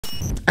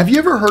Have you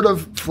ever heard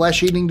of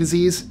flesh-eating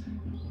disease?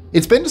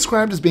 It's been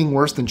described as being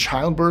worse than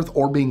childbirth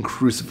or being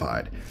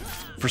crucified.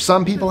 For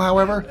some people,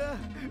 however,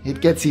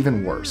 it gets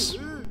even worse.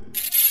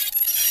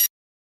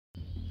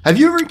 Have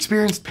you ever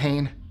experienced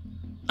pain?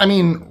 I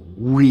mean,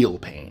 real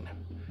pain.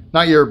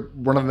 Not your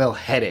run-of-the-mill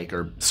headache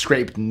or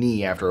scraped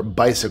knee after a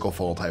bicycle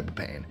fall type of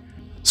pain.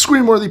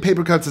 Scream-worthy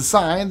paper cuts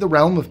aside, the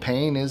realm of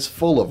pain is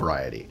full of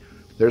variety.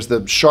 There's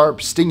the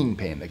sharp, stinging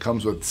pain that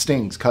comes with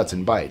stings, cuts,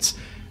 and bites,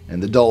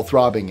 and the dull,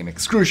 throbbing, and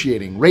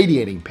excruciating,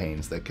 radiating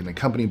pains that can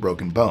accompany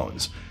broken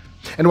bones.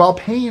 And while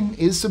pain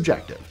is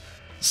subjective,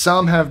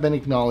 some have been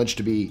acknowledged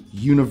to be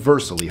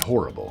universally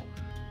horrible.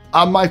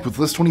 I'm Mike with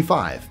List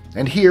 25,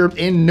 and here,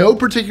 in no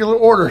particular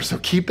order, so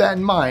keep that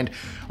in mind,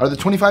 are the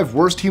 25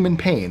 worst human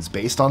pains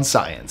based on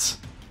science.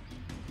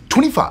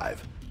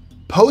 25.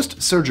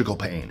 Post-surgical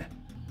pain.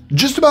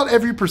 Just about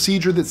every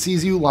procedure that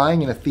sees you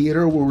lying in a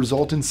theater will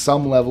result in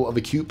some level of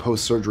acute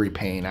post-surgery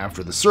pain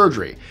after the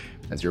surgery,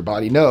 as your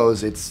body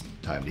knows it's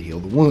time to heal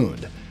the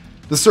wound.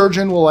 The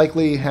surgeon will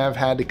likely have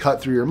had to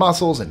cut through your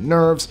muscles and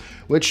nerves,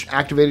 which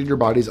activated your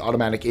body's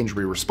automatic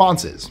injury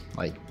responses,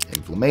 like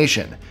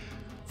inflammation.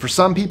 For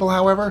some people,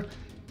 however,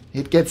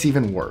 it gets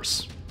even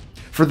worse.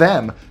 For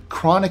them,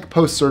 chronic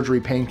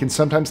post-surgery pain can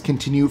sometimes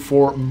continue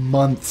for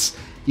months,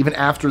 even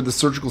after the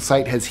surgical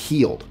site has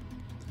healed.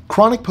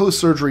 Chronic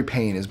post-surgery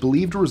pain is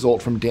believed to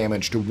result from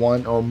damage to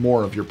one or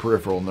more of your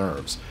peripheral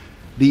nerves.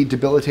 The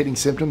debilitating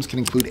symptoms can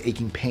include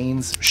aching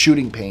pains,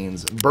 shooting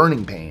pains,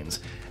 burning pains,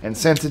 and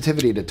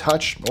sensitivity to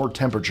touch or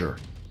temperature.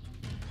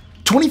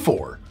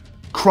 24.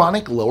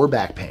 Chronic lower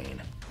back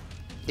pain.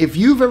 If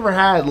you've ever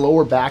had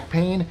lower back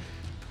pain,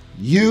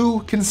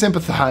 you can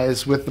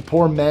sympathize with the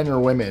poor men or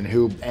women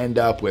who end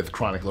up with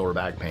chronic lower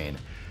back pain.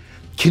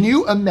 Can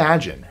you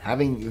imagine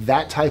having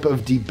that type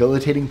of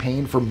debilitating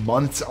pain for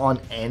months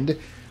on end?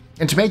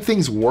 And to make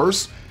things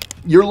worse,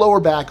 your lower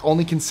back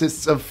only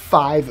consists of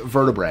 5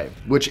 vertebrae,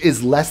 which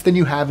is less than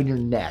you have in your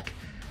neck.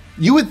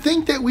 You would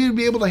think that we would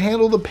be able to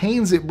handle the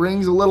pains it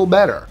brings a little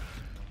better.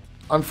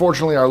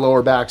 Unfortunately, our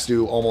lower backs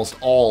do almost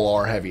all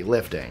our heavy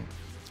lifting.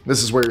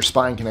 This is where your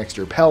spine connects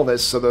to your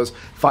pelvis, so those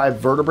 5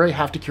 vertebrae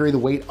have to carry the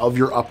weight of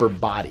your upper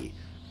body.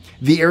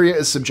 The area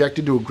is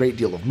subjected to a great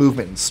deal of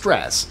movement and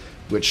stress,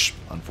 which,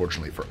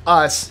 unfortunately for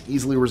us,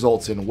 easily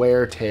results in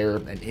wear, tear,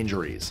 and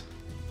injuries.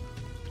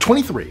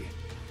 23.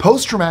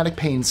 Post-traumatic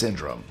pain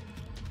syndrome.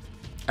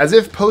 As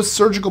if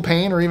post-surgical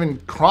pain or even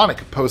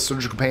chronic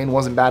post-surgical pain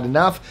wasn't bad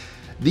enough,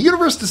 the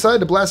universe decided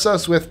to bless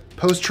us with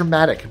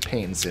post-traumatic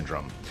pain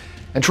syndrome.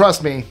 And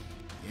trust me,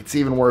 it's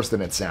even worse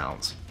than it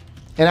sounds.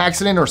 An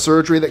accident or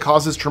surgery that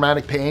causes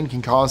traumatic pain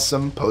can cause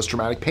some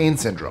post-traumatic pain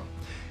syndrome.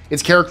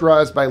 It's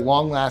characterized by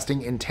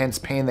long-lasting, intense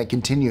pain that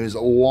continues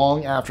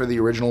long after the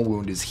original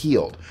wound is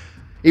healed.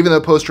 Even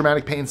though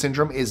post-traumatic pain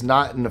syndrome is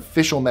not an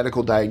official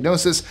medical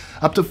diagnosis,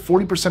 up to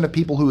 40% of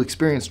people who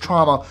experience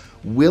trauma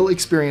will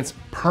experience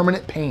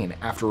permanent pain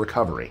after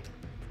recovery.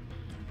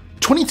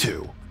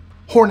 22.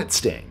 Hornet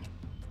Sting.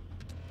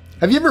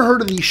 Have you ever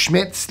heard of the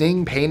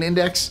Schmidt-Sting Pain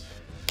Index?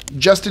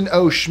 Justin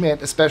O.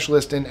 Schmidt, a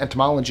specialist in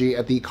entomology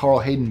at the Carl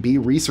Hayden Bee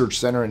Research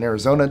Center in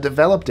Arizona,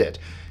 developed it.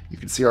 You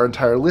can see our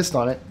entire list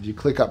on it if you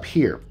click up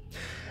here.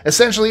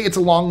 Essentially, it's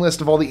a long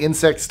list of all the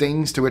insect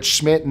stings to which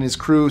Schmidt and his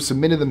crew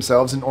submitted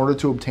themselves in order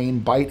to obtain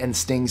bite and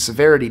sting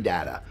severity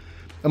data.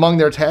 Among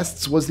their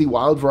tests was the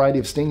wild variety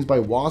of stings by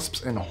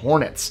wasps and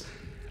hornets.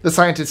 The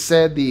scientists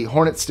said the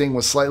hornet sting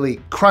was slightly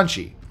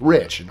crunchy,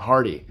 rich, and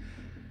hearty.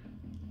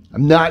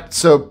 I'm not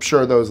so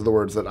sure those are the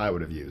words that I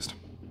would have used.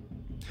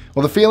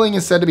 Well, the feeling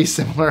is said to be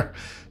similar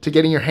to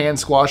getting your hand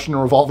squashed in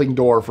a revolving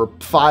door for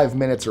 5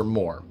 minutes or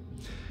more.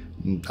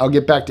 I'll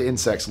get back to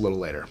insects a little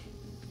later.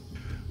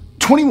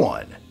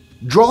 21.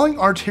 Drawing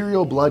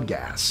arterial blood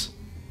gas.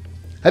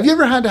 Have you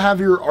ever had to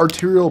have your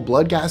arterial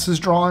blood gases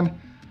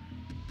drawn?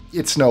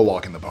 It's no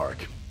walk in the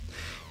park.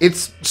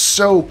 It's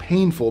so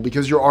painful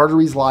because your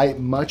arteries lie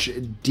much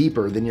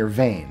deeper than your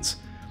veins.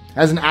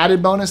 As an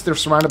added bonus, they're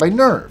surrounded by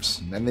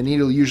nerves, and the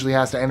needle usually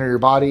has to enter your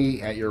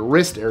body at your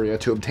wrist area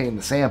to obtain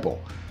the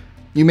sample.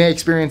 You may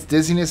experience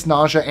dizziness,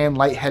 nausea, and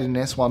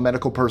lightheadedness while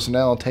medical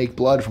personnel take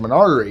blood from an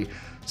artery,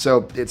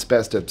 so it's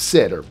best to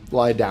sit or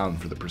lie down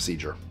for the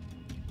procedure.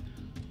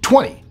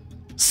 20.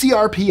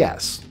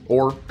 CRPS,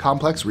 or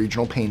Complex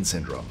Regional Pain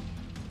Syndrome.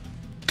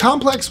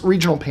 Complex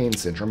Regional Pain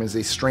Syndrome is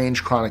a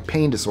strange chronic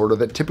pain disorder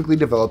that typically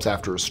develops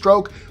after a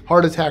stroke,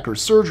 heart attack, or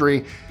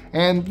surgery,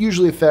 and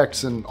usually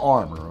affects an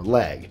arm or a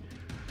leg.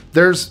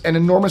 There's an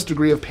enormous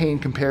degree of pain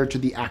compared to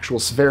the actual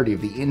severity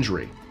of the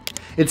injury.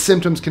 Its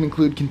symptoms can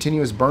include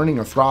continuous burning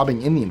or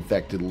throbbing in the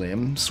infected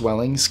limb,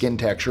 swelling, skin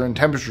texture and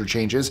temperature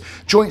changes,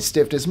 joint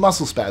stiffness,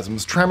 muscle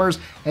spasms, tremors,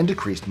 and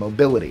decreased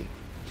mobility.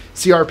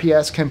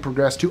 CRPS can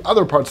progress to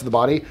other parts of the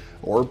body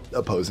or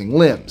opposing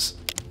limbs.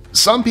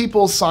 Some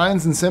people's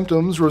signs and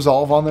symptoms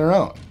resolve on their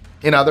own.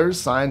 In others,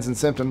 signs and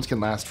symptoms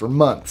can last for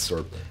months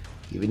or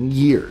even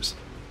years.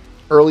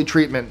 Early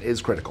treatment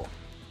is critical.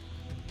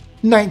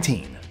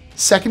 19.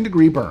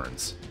 Second-degree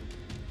burns.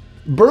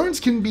 Burns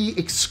can be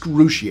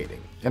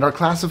excruciating and are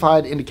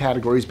classified into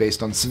categories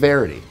based on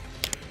severity.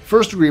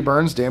 First-degree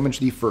burns damage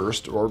the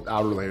first or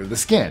outer layer of the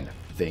skin.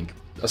 Think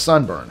a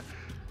sunburn.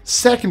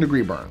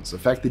 Second-degree burns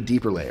affect the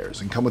deeper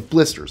layers and come with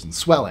blisters and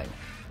swelling.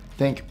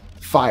 Think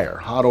fire,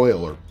 hot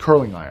oil, or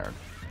curling iron.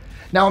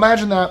 Now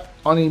imagine that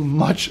on a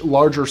much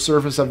larger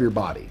surface of your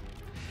body.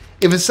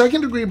 If a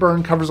second-degree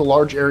burn covers a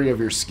large area of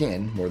your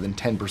skin, more than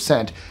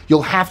 10%,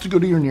 you'll have to go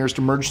to your nearest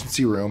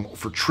emergency room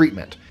for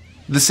treatment.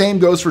 The same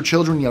goes for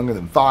children younger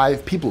than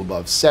 5, people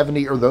above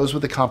 70, or those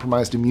with a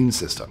compromised immune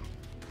system.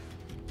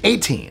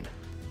 18.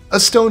 A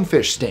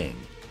stonefish sting.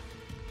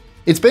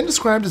 It's been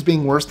described as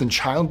being worse than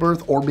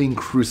childbirth or being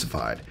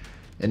crucified.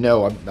 And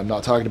no, I'm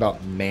not talking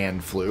about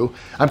man flu.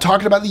 I'm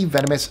talking about the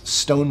venomous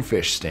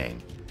stonefish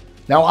sting.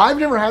 Now, I've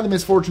never had the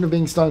misfortune of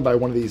being stung by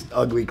one of these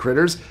ugly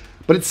critters,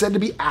 but it's said to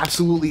be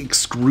absolutely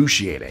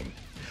excruciating.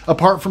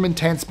 Apart from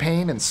intense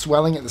pain and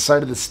swelling at the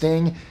site of the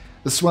sting,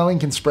 the swelling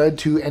can spread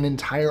to an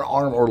entire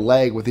arm or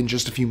leg within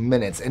just a few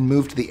minutes and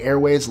move to the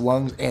airways,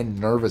 lungs, and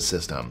nervous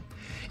system.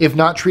 If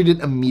not treated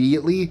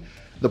immediately,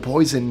 the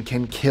poison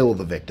can kill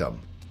the victim.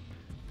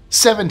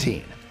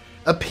 17.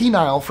 A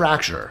penile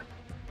fracture.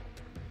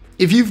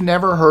 If you've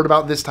never heard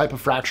about this type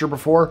of fracture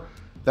before,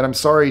 then I'm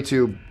sorry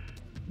to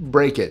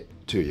break it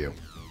to you.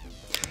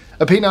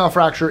 A penile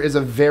fracture is a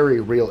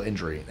very real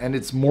injury, and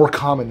it's more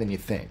common than you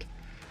think.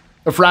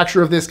 A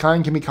fracture of this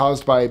kind can be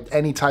caused by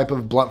any type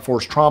of blunt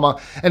force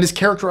trauma and is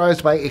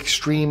characterized by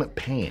extreme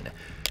pain,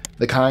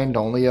 the kind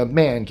only a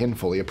man can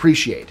fully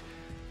appreciate.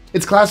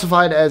 It's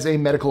classified as a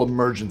medical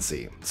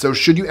emergency, so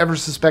should you ever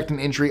suspect an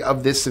injury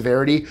of this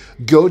severity,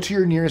 go to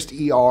your nearest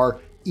ER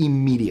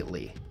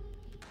immediately.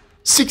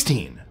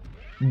 16.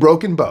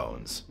 Broken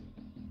bones.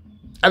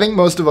 I think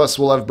most of us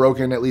will have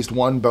broken at least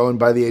one bone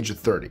by the age of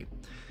 30.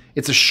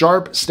 It's a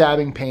sharp,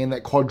 stabbing pain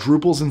that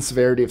quadruples in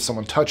severity if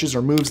someone touches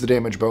or moves the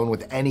damaged bone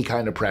with any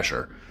kind of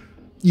pressure.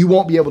 You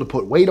won't be able to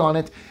put weight on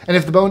it, and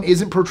if the bone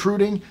isn't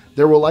protruding,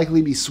 there will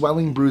likely be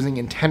swelling, bruising,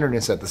 and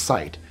tenderness at the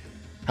site.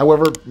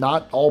 However,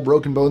 not all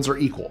broken bones are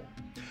equal.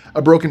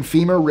 A broken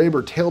femur, rib,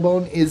 or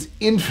tailbone is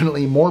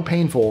infinitely more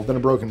painful than a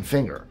broken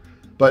finger,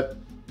 but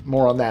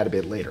more on that a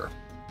bit later.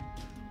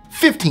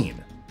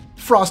 15.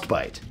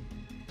 Frostbite.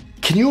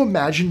 Can you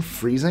imagine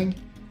freezing?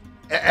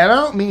 And I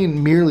don't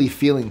mean merely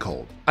feeling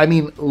cold, I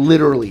mean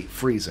literally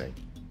freezing.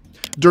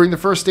 During the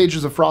first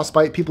stages of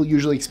frostbite, people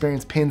usually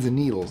experience pins and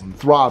needles and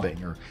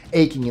throbbing or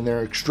aching in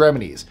their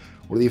extremities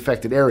or the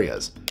affected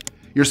areas.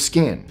 Your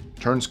skin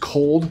turns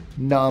cold,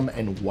 numb,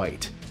 and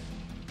white.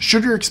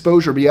 Should your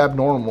exposure be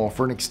abnormal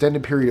for an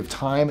extended period of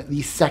time,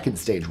 the second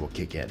stage will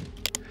kick in.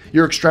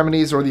 Your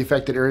extremities or the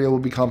affected area will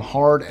become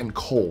hard and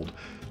cold.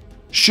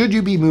 Should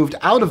you be moved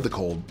out of the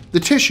cold, the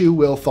tissue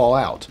will thaw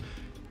out,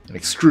 an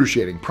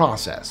excruciating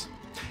process.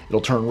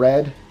 It'll turn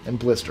red and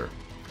blister.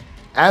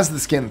 As the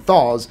skin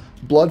thaws,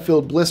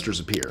 blood-filled blisters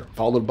appear,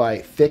 followed by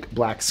thick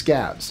black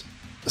scabs.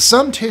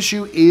 Some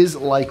tissue is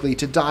likely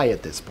to die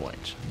at this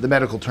point, the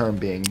medical term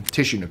being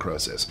tissue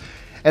necrosis,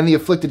 and the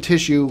afflicted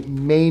tissue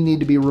may need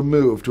to be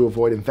removed to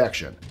avoid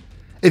infection.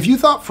 If you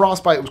thought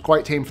frostbite was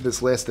quite tame for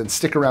this list, then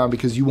stick around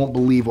because you won't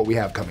believe what we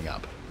have coming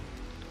up.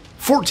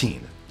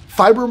 14.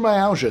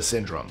 Fibromyalgia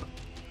syndrome.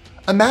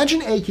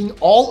 Imagine aching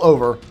all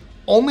over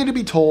only to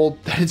be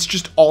told that it's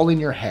just all in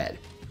your head.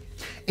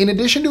 In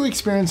addition to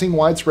experiencing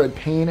widespread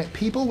pain,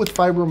 people with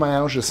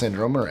fibromyalgia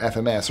syndrome, or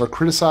FMS, are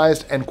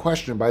criticized and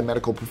questioned by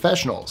medical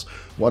professionals,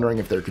 wondering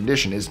if their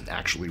condition is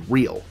actually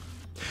real.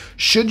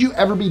 Should you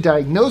ever be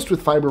diagnosed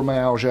with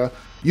fibromyalgia,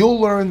 you'll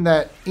learn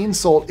that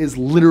insult is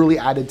literally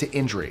added to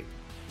injury.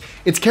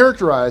 It's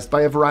characterized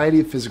by a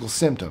variety of physical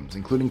symptoms,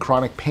 including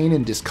chronic pain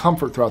and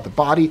discomfort throughout the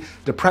body,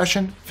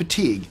 depression,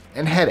 fatigue,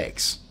 and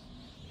headaches.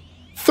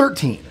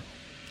 13.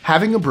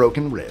 Having a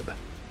broken rib.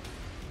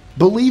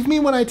 Believe me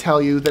when I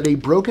tell you that a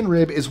broken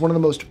rib is one of the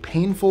most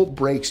painful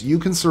breaks you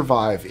can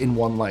survive in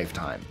one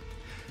lifetime.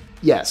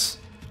 Yes,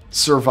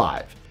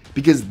 survive,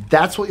 because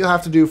that's what you'll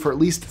have to do for at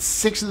least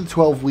 6 of the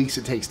 12 weeks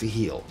it takes to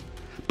heal.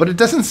 But it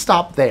doesn't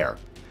stop there.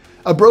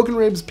 A broken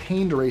rib's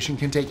pain duration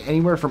can take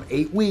anywhere from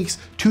 8 weeks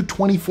to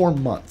 24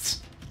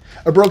 months.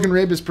 A broken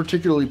rib is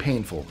particularly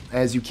painful,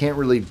 as you can't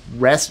really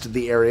rest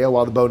the area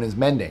while the bone is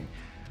mending.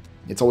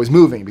 It's always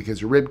moving because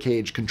your rib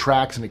cage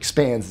contracts and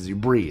expands as you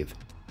breathe.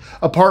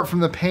 Apart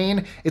from the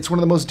pain, it's one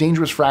of the most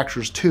dangerous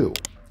fractures too,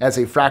 as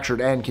a fractured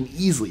end can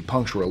easily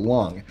puncture a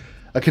lung,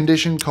 a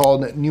condition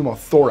called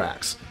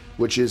pneumothorax,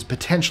 which is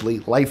potentially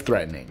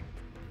life-threatening.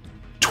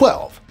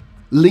 12.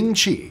 Ling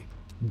Qi,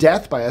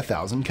 death by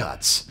 1,000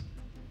 cuts.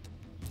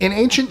 In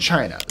ancient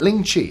China,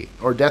 Ling Qi,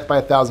 or death by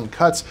 1,000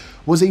 cuts,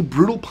 was a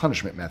brutal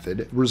punishment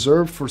method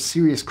reserved for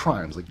serious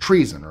crimes like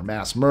treason or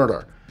mass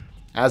murder.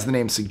 As the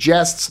name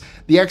suggests,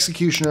 the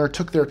executioner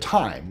took their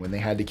time when they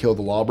had to kill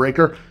the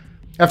lawbreaker.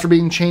 After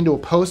being chained to a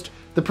post,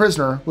 the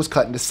prisoner was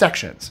cut into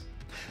sections.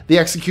 The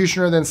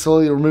executioner then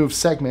slowly removed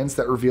segments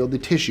that revealed the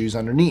tissues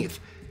underneath.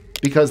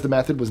 Because the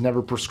method was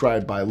never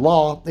prescribed by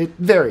law, it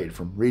varied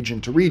from region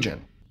to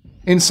region.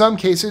 In some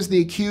cases, the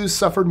accused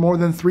suffered more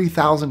than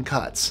 3,000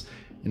 cuts.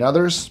 In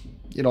others,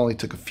 it only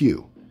took a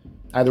few.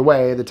 Either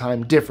way, the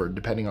time differed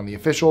depending on the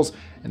officials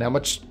and how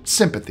much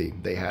sympathy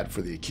they had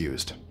for the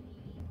accused.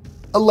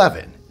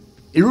 11.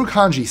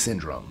 Irukandji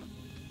syndrome.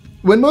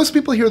 When most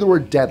people hear the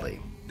word deadly,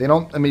 they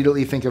don't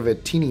immediately think of a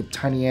teeny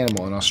tiny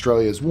animal in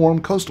Australia's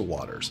warm coastal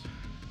waters.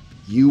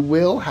 You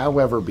will,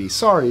 however, be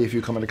sorry if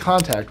you come into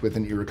contact with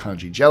an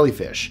Irukandji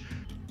jellyfish.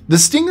 The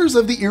stingers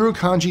of the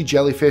Irukandji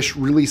jellyfish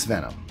release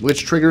venom,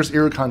 which triggers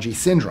Irukandji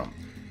syndrome.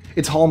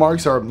 Its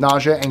hallmarks are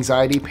nausea,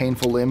 anxiety,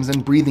 painful limbs,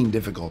 and breathing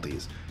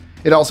difficulties.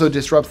 It also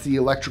disrupts the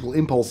electrical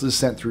impulses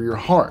sent through your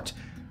heart.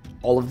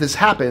 All of this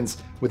happens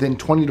within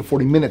 20 to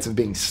 40 minutes of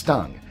being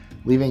stung,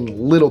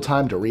 leaving little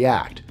time to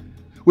react.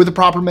 With the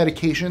proper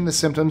medication, the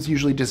symptoms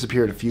usually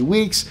disappear in a few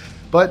weeks,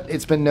 but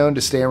it's been known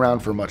to stay around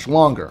for much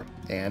longer,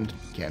 and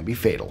can be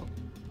fatal.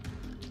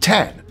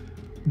 10.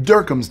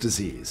 Derkham's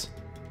disease.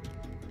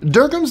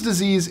 Derkham's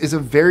disease is a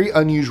very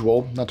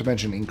unusual, not to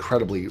mention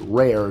incredibly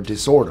rare,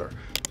 disorder.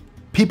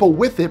 People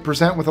with it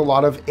present with a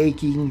lot of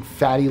aching,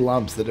 fatty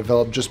lumps that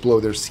develop just below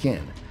their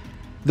skin.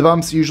 The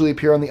bumps usually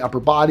appear on the upper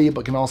body,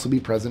 but can also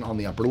be present on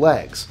the upper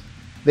legs.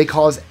 They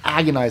cause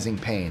agonizing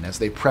pain as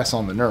they press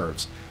on the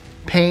nerves.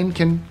 Pain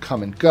can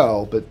come and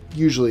go, but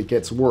usually it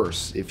gets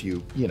worse if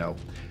you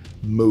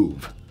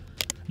move.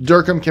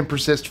 Derkham can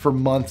persist for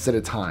months at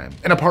a time,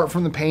 and apart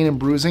from the pain and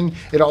bruising,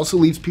 it also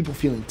leaves people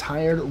feeling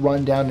tired,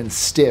 run down, and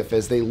stiff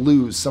as they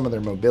lose some of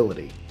their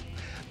mobility.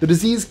 The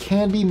disease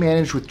can be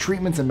managed with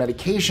treatments and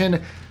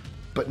medication,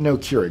 but no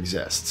cure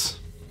exists.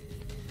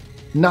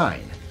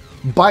 9.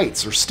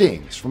 Bites or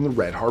stings from the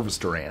red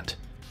harvester ant.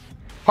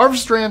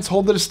 Harvester ants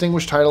hold the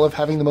distinguished title of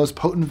having the most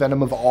potent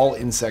venom of all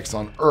insects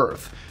on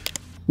Earth.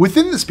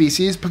 Within the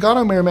species,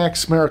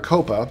 Paganomyrmex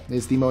maricopa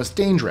is the most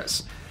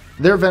dangerous.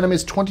 Their venom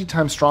is 20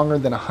 times stronger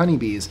than a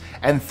honeybee's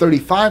and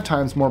 35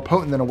 times more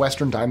potent than a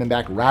western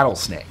diamondback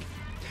rattlesnake.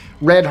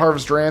 Red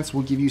harvester ants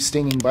will give you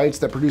stinging bites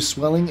that produce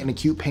swelling and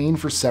acute pain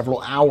for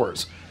several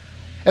hours.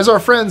 As our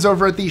friends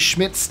over at the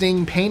Schmidt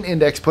Sting Pain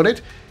Index put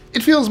it,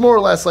 it feels more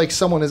or less like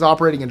someone is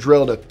operating a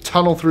drill to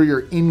tunnel through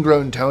your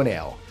ingrown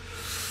toenail.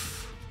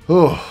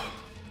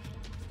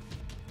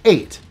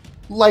 8.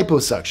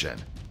 Liposuction.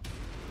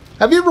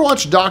 Have you ever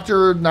watched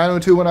Dr.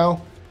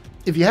 90210?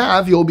 If you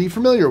have, you'll be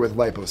familiar with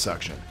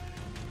liposuction.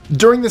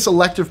 During this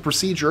elective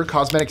procedure,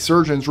 cosmetic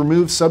surgeons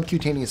remove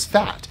subcutaneous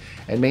fat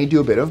and may do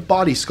a bit of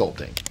body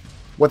sculpting.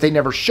 What they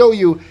never show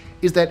you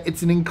is that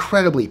it's an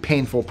incredibly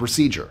painful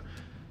procedure.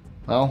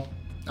 Well,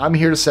 I'm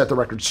here to set the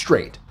record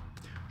straight.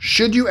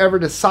 Should you ever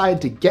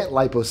decide to get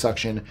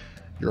liposuction,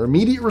 your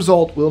immediate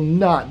result will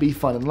not be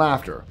fun and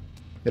laughter.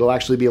 It'll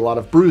actually be a lot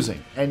of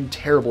bruising and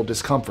terrible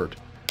discomfort.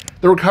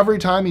 The recovery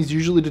time is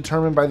usually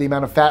determined by the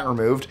amount of fat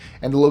removed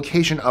and the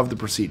location of the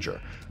procedure,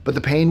 but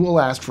the pain will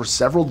last for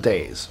several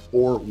days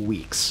or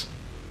weeks.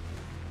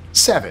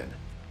 7.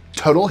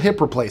 Total hip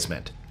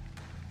replacement.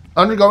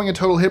 Undergoing a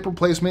total hip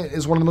replacement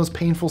is one of the most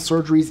painful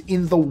surgeries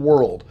in the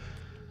world.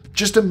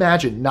 Just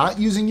imagine not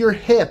using your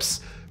hips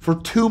for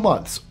 2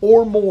 months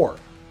or more.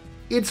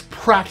 It's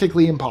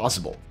practically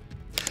impossible.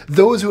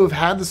 Those who have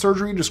had the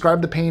surgery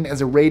describe the pain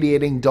as a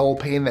radiating, dull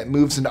pain that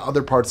moves into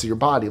other parts of your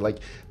body, like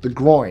the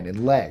groin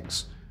and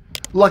legs.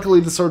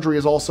 Luckily, the surgery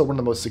is also one of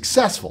the most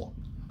successful.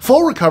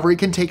 Full recovery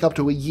can take up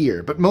to a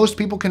year, but most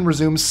people can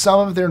resume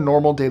some of their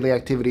normal daily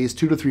activities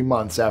 2 to 3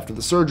 months after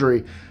the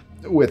surgery,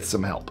 with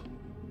some help.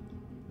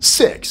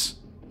 6.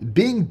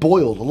 Being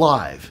boiled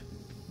alive.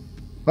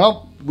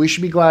 Well, we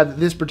should be glad that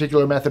this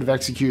particular method of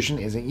execution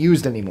isn't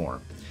used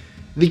anymore.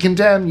 The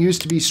condemned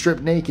used to be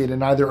stripped naked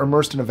and either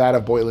immersed in a vat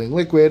of boiling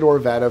liquid or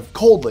a vat of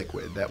cold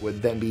liquid that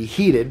would then be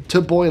heated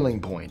to boiling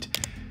point.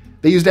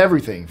 They used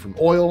everything from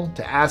oil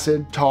to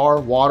acid, tar,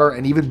 water,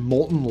 and even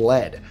molten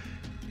lead.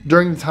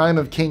 During the time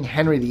of King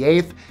Henry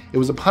VIII, it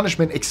was a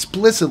punishment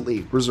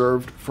explicitly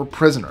reserved for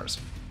prisoners.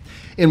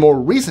 In more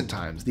recent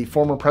times, the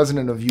former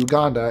president of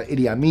Uganda,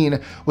 Idi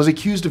Amin, was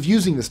accused of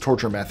using this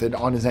torture method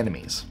on his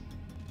enemies.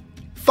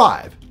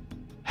 5.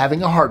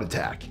 Having a heart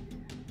attack.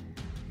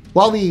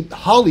 While the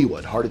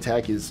Hollywood heart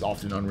attack is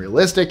often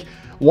unrealistic,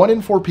 1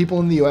 in 4 people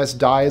in the US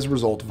die as a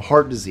result of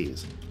heart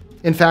disease.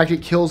 In fact,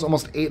 it kills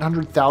almost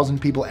 800,000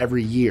 people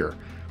every year.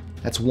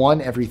 That's 1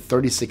 every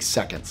 36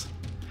 seconds.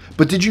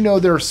 But did you know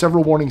there are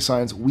several warning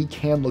signs we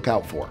can look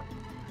out for?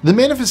 The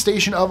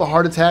manifestation of a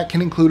heart attack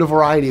can include a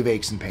variety of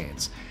aches and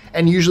pains,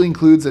 and usually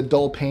includes a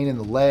dull pain in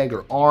the leg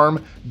or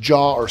arm,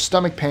 jaw or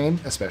stomach pain,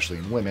 especially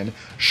in women,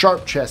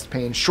 sharp chest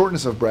pain,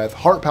 shortness of breath,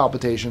 heart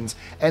palpitations,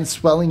 and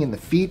swelling in the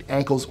feet,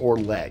 ankles, or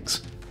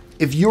legs.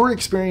 If you're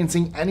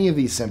experiencing any of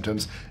these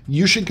symptoms,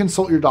 you should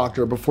consult your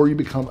doctor before you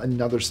become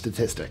another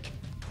statistic.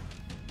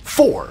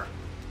 4.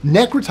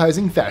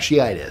 Necrotizing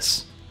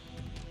fasciitis.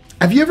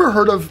 Have you ever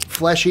heard of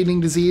flesh-eating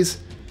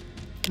disease?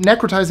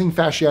 Necrotizing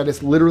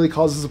fasciitis literally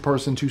causes a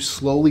person to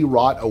slowly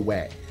rot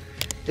away.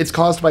 It's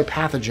caused by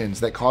pathogens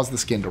that cause the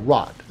skin to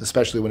rot,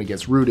 especially when it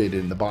gets rooted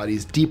in the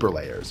body's deeper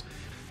layers.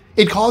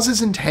 It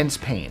causes intense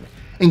pain,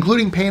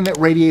 including pain that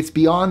radiates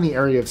beyond the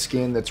area of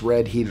skin that's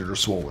red, heated, or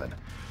swollen.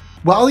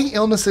 While the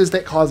illnesses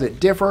that cause it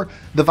differ,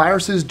 the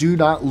viruses do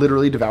not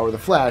literally devour the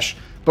flesh,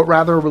 but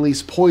rather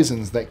release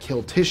poisons that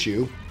kill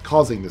tissue,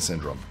 causing the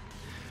syndrome.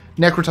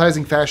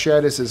 Necrotizing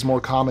fasciitis is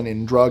more common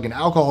in drug and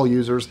alcohol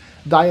users,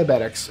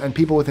 diabetics, and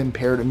people with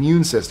impaired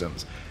immune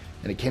systems,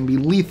 and it can be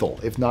lethal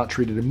if not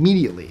treated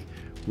immediately,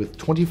 with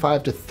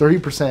 25 to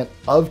 30%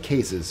 of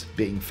cases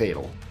being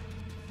fatal.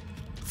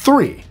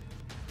 3.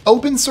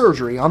 Open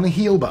surgery on the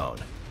heel bone.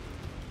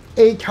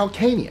 A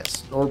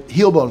calcaneus, or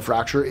heel bone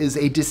fracture, is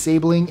a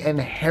disabling and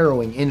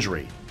harrowing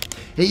injury.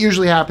 It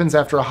usually happens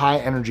after a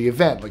high-energy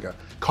event, like a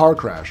car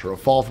crash or a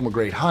fall from a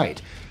great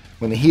height,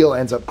 when the heel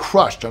ends up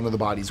crushed under the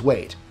body's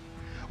weight.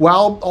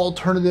 While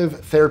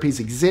alternative therapies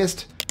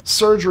exist,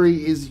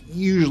 surgery is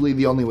usually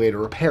the only way to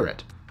repair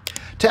it.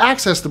 To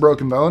access the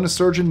broken bone, a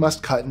surgeon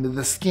must cut into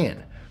the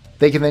skin.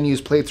 They can then use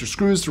plates or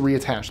screws to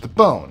reattach the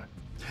bone.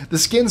 The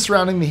skin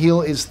surrounding the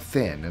heel is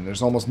thin, and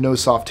there's almost no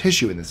soft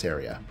tissue in this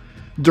area.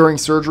 During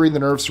surgery, the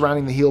nerve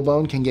surrounding the heel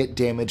bone can get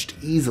damaged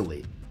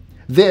easily.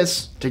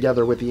 This,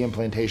 together with the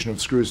implantation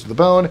of screws to the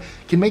bone,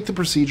 can make the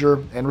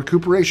procedure and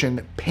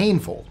recuperation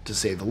painful, to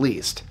say the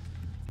least.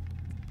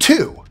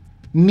 2.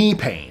 Knee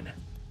pain.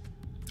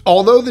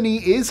 Although the knee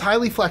is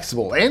highly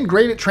flexible and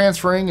great at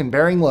transferring and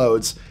bearing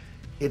loads,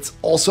 it's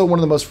also one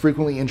of the most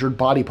frequently injured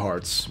body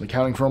parts,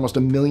 accounting for almost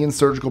 1 million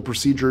surgical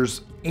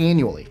procedures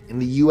annually in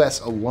the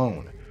US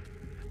alone.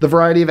 The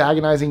variety of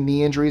agonizing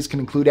knee injuries can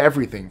include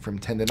everything from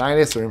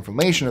tendinitis or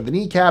inflammation of the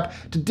kneecap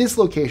to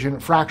dislocation,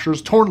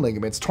 fractures, torn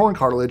ligaments, torn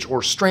cartilage,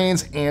 or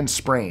strains and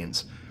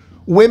sprains.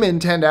 Women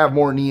tend to have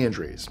more knee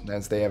injuries,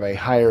 as they have a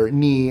higher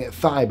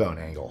knee-thigh bone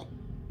angle.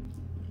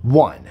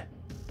 1.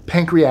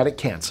 Pancreatic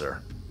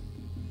cancer.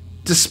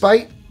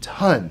 Despite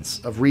tons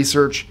of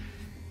research,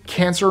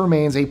 cancer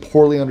remains a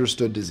poorly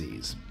understood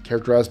disease,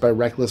 characterized by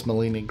reckless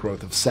malignant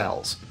growth of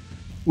cells.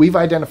 We've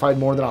identified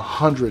more than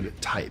 100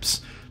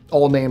 types,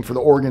 all named for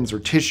the organs or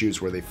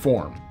tissues where they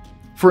form.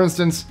 For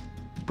instance,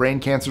 brain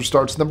cancer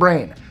starts in the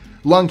brain,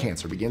 lung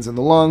cancer begins in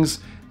the lungs,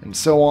 and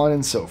so on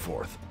and so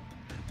forth.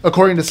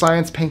 According to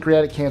science,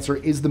 pancreatic cancer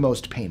is the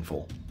most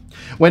painful.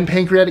 When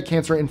pancreatic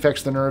cancer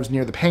infects the nerves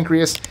near the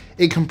pancreas,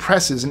 it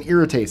compresses and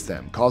irritates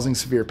them, causing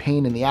severe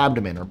pain in the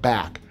abdomen or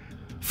back.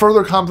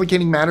 Further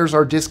complicating matters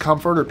are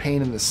discomfort or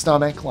pain in the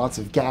stomach, lots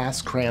of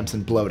gas, cramps,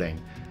 and bloating.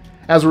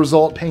 As a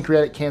result,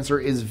 pancreatic cancer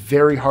is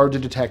very hard to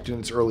detect in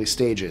its early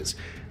stages,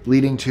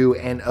 leading to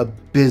an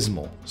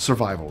abysmal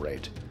survival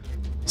rate.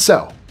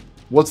 So,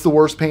 what's the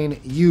worst pain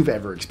you've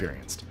ever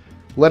experienced?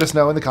 Let us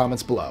know in the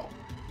comments below.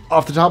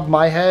 Off the top of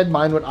my head,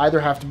 mine would either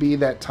have to be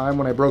that time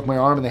when I broke my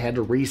arm and they had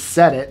to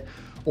reset it,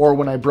 or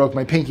when I broke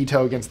my pinky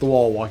toe against the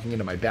wall walking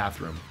into my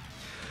bathroom.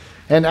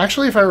 And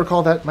actually, if I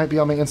recall, that might be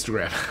on my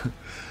Instagram.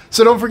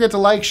 So don't forget to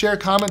like, share,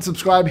 comment,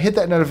 subscribe, hit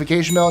that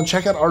notification bell, and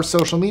check out our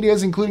social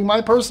medias, including my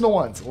personal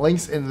ones,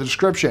 links in the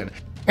description.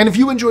 And if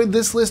you enjoyed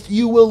this list,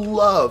 you will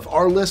love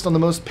our list on the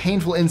most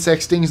painful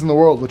insect stings in the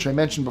world, which I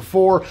mentioned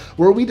before,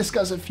 where we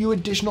discuss a few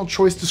additional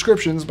choice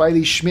descriptions by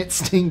the Schmidt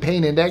Sting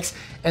Pain Index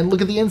and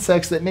look at the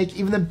insects that make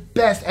even the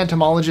best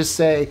entomologists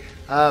say,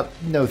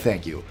 no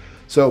thank you.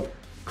 So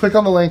click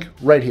on the link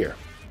right here.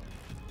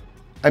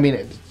 I mean,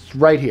 it's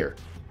right here.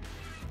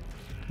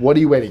 What are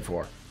you waiting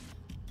for?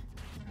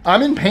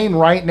 I'm in pain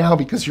right now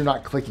because you're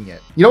not clicking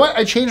it. You know what?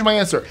 I changed my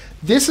answer.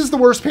 This is the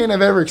worst pain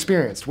I've ever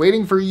experienced,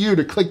 waiting for you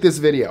to click this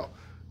video.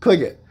 Click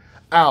it.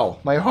 Ow,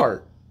 my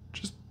heart.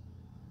 Just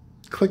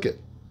click it,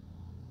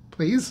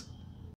 please.